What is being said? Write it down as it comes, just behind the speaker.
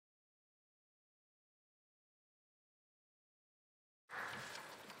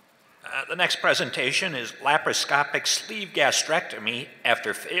The next presentation is laparoscopic sleeve gastrectomy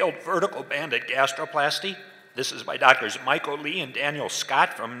after failed vertical banded gastroplasty. This is by Drs. Michael Lee and Daniel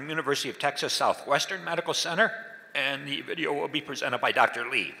Scott from University of Texas Southwestern Medical Center, and the video will be presented by Dr.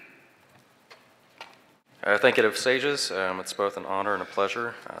 Lee. Thank you to Sages. It's both an honor and a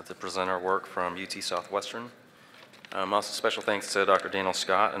pleasure to present our work from UT Southwestern. Also special thanks to Dr. Daniel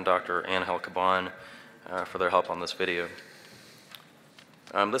Scott and Dr. Angel Caban for their help on this video.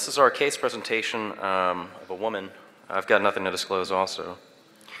 This is our case presentation of a woman. I've got nothing to disclose also.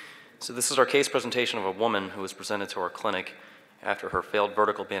 So this is our case presentation of a woman who was presented to our clinic after her failed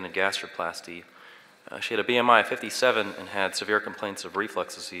vertical banded gastroplasty. She had a BMI of 57 and had severe complaints of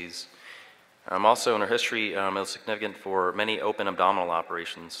reflux disease. Also in her history, it was significant for many open abdominal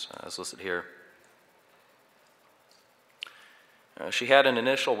operations, as listed here. She had an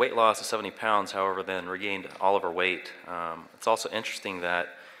initial weight loss of 70 pounds, however, then regained all of her weight. It's also interesting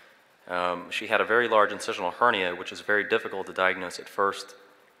that she had a very large incisional hernia, which is very difficult to diagnose at first,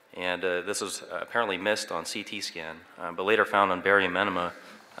 and this was apparently missed on CT scan, but later found on barium enema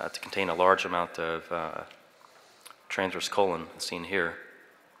to contain a large amount of transverse colon, as seen here.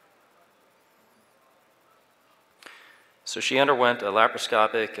 So she underwent a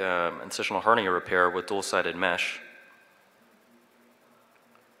laparoscopic incisional hernia repair with dual-sided mesh.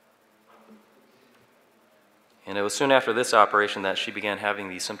 And it was soon after this operation that she began having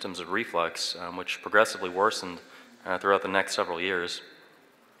these symptoms of reflux, which progressively worsened throughout the next several years.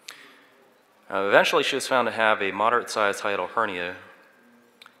 Eventually, she was found to have a moderate-sized hiatal hernia.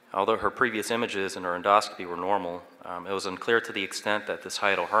 Although her previous images and her endoscopy were normal, it was unclear to the extent that this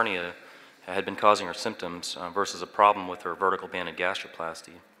hiatal hernia had been causing her symptoms versus a problem with her vertical banded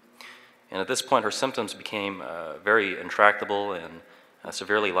gastroplasty. And at this point, her symptoms became very intractable and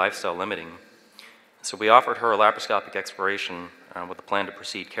severely lifestyle limiting. So we offered her a laparoscopic exploration with a plan to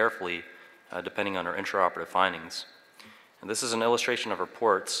proceed carefully depending on her intraoperative findings. And this is an illustration of her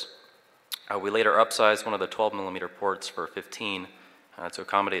ports. We later upsized one of the 12mm ports for 15 to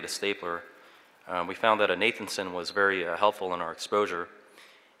accommodate a stapler. We found that a Nathanson was very helpful in our exposure,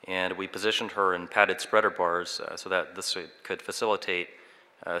 and we positioned her in padded spreader bars so that this could facilitate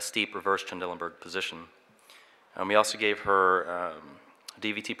a steep reverse Trendelenburg position. We also gave her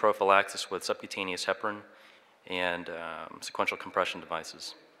DVT prophylaxis with subcutaneous heparin and sequential compression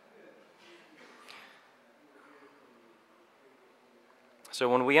devices. So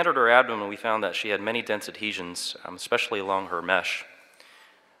when we entered her abdomen, we found that she had many dense adhesions, especially along her mesh.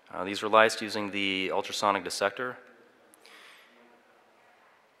 These were lysed using the ultrasonic dissector.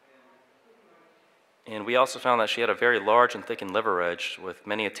 And we also found that she had a very large and thickened liver edge with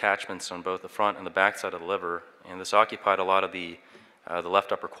many attachments on both the front and the back side of the liver, and this occupied a lot of the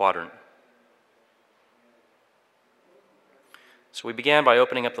left upper quadrant. So we began by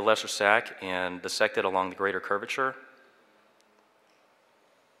opening up the lesser sac and dissected along the greater curvature.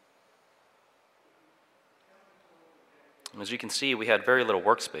 And as you can see, we had very little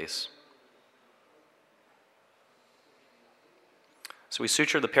workspace. So we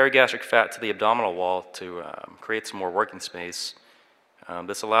sutured the perigastric fat to the abdominal wall to create some more working space.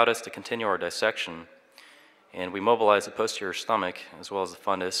 This allowed us to continue our dissection, and we mobilized the posterior stomach as well as the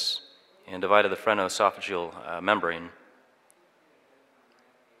fundus and divided the phrenoesophageal membrane.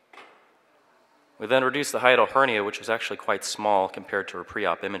 We then reduced the hiatal hernia, which was actually quite small compared to her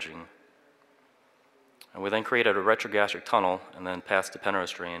pre-op imaging. And we then created a retrogastric tunnel and then passed the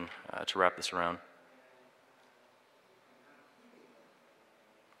Penrose drain to wrap this around.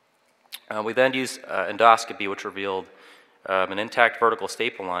 We then used endoscopy, which revealed an intact vertical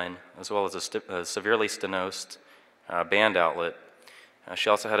staple line, as well as a severely stenosed band outlet. She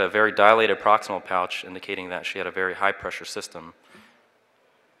also had a very dilated proximal pouch, indicating that she had a very high-pressure system.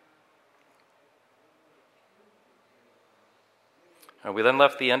 We then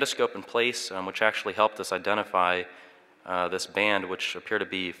left the endoscope in place, which actually helped us identify this band, which appeared to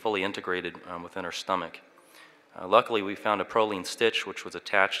be fully integrated within her stomach. Luckily, we found a Prolene stitch, which was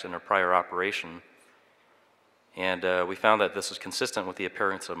attached in her prior operation, and we found that this was consistent with the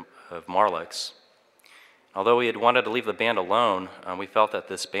appearance of Marlex. Although we had wanted to leave the band alone, we felt that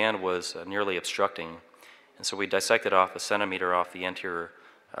this band was nearly obstructing, and so we dissected off 1 centimeter off the anterior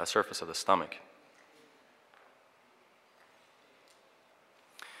surface of the stomach.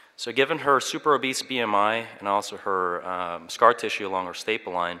 So given her super obese BMI and also her scar tissue along her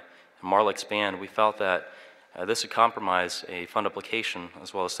staple line and Marlex band, we felt that this would compromise a fundoplication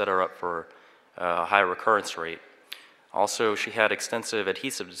as well as set her up for a high recurrence rate. Also, she had extensive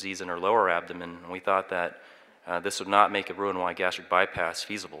adhesive disease in her lower abdomen, and we thought that this would not make a Roux-en-Y gastric bypass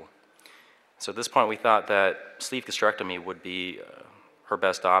feasible. So at this point, we thought that sleeve gastrectomy would be her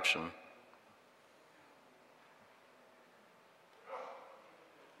best option.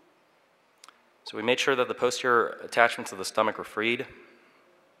 So we made sure that the posterior attachments of the stomach were freed.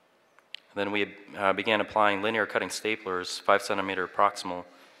 Then we began applying linear cutting staplers, 5 centimeter proximal,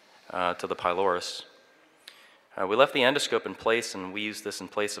 to the pylorus. We left the endoscope in place, and we used this in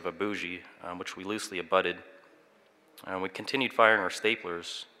place of a bougie, which we loosely abutted. We continued firing our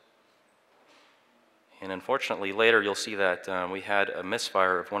staplers. And unfortunately, later you'll see that we had a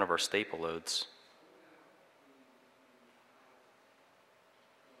misfire of one of our staple loads.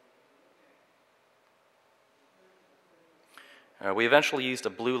 We eventually used a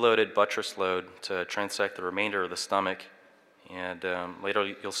blue-loaded buttress load to transect the remainder of the stomach, and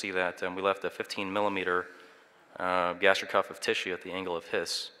later you'll see that we left a 15 millimeter gastric cuff of tissue at the angle of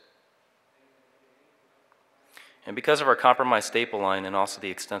His. And because of our compromised staple line and also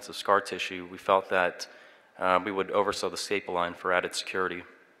the extensive scar tissue, we felt that we would oversew the staple line for added security.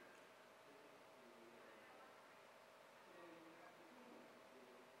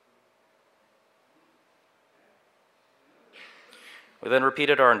 We then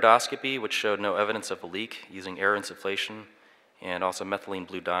repeated our endoscopy, which showed no evidence of a leak, using air insufflation and also methylene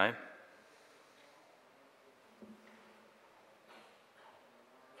blue dye.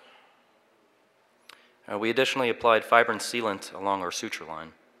 We additionally applied fibrin sealant along our suture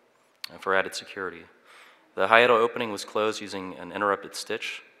line for added security. The hiatal opening was closed using an interrupted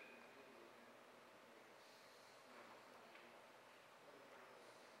stitch.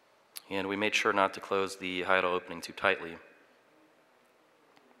 And we made sure not to close the hiatal opening too tightly.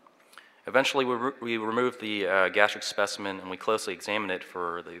 Eventually, we removed the gastric specimen, and we closely examined it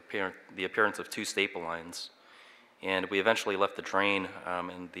for the appearance of 2 staple lines. And we eventually left the drain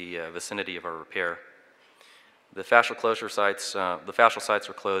in the vicinity of our repair. The fascial closure sites, the fascial sites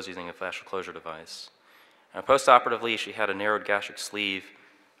were closed using a fascial closure device. Post-operatively, she had a narrowed gastric sleeve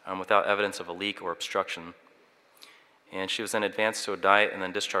without evidence of a leak or obstruction. And she was then advanced to a diet and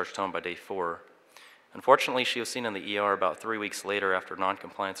then discharged home by day 4. Unfortunately, she was seen in the ER about 3 weeks later after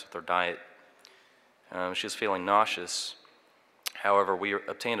noncompliance with her diet. She was feeling nauseous. However, we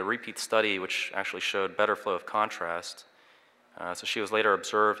obtained a repeat study which actually showed better flow of contrast. So she was later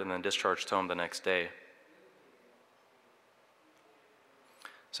observed and then discharged home the next day.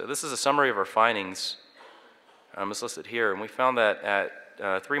 So this is a summary of our findings as listed here. And we found that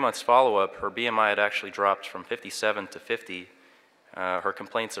at 3 months follow-up, her BMI had actually dropped from 57 to 50. Her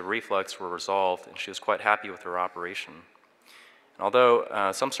complaints of reflux were resolved, and she was quite happy with her operation. And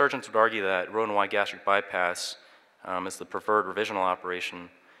although some surgeons would argue that Roux-en-Y gastric bypass is the preferred revisional operation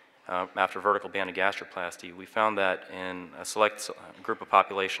after vertical banded gastroplasty, we found that in a select group of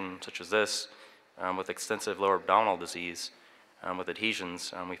population such as this, with extensive lower abdominal disease, with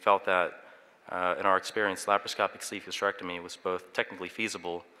adhesions, we felt that in our experience, laparoscopic sleeve gastrectomy was both technically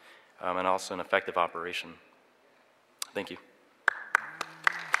feasible and also an effective operation. Thank you.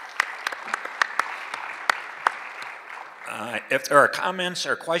 If there are comments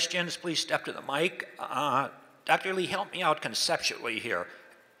or questions, please step to the mic. Dr. Lee, help me out conceptually here.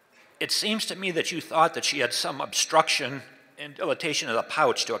 It seems to me that you thought that she had some obstruction and dilatation of the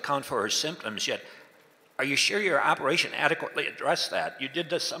pouch to account for her symptoms, yet are you sure your operation adequately addressed that? You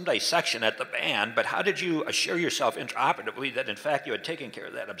did some dissection at the band, but how did you assure yourself intraoperatively that in fact you had taken care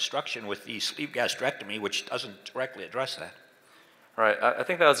of that obstruction with the sleeve gastrectomy, which doesn't directly address that? Right. I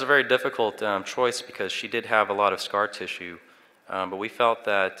think that was a very difficult choice because she did have a lot of scar tissue, but we felt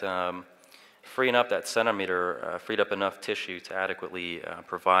that freeing up that centimeter freed up enough tissue to adequately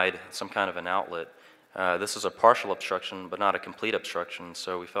provide some kind of an outlet. This is a partial obstruction, but not a complete obstruction,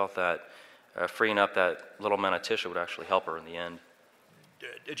 so we felt that freeing up that little amount of tissue would actually help her in the end.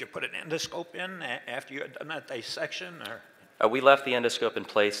 Did you put an endoscope in after you had done that dissection? Or? We left the endoscope in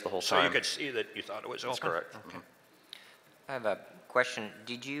place the whole time. So you could see that you thought it was open? That's correct. Okay. I have a question.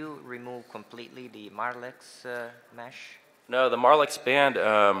 Did you remove completely the Marlex mesh? No, the Marlex band,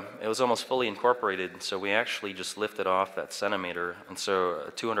 it was almost fully incorporated, so we actually just lifted off that centimeter, and so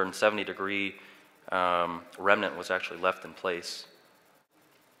a 270-degree remnant was actually left in place.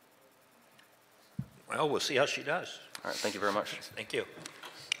 Well, we'll see how she does. All right, thank you very much. Thank you.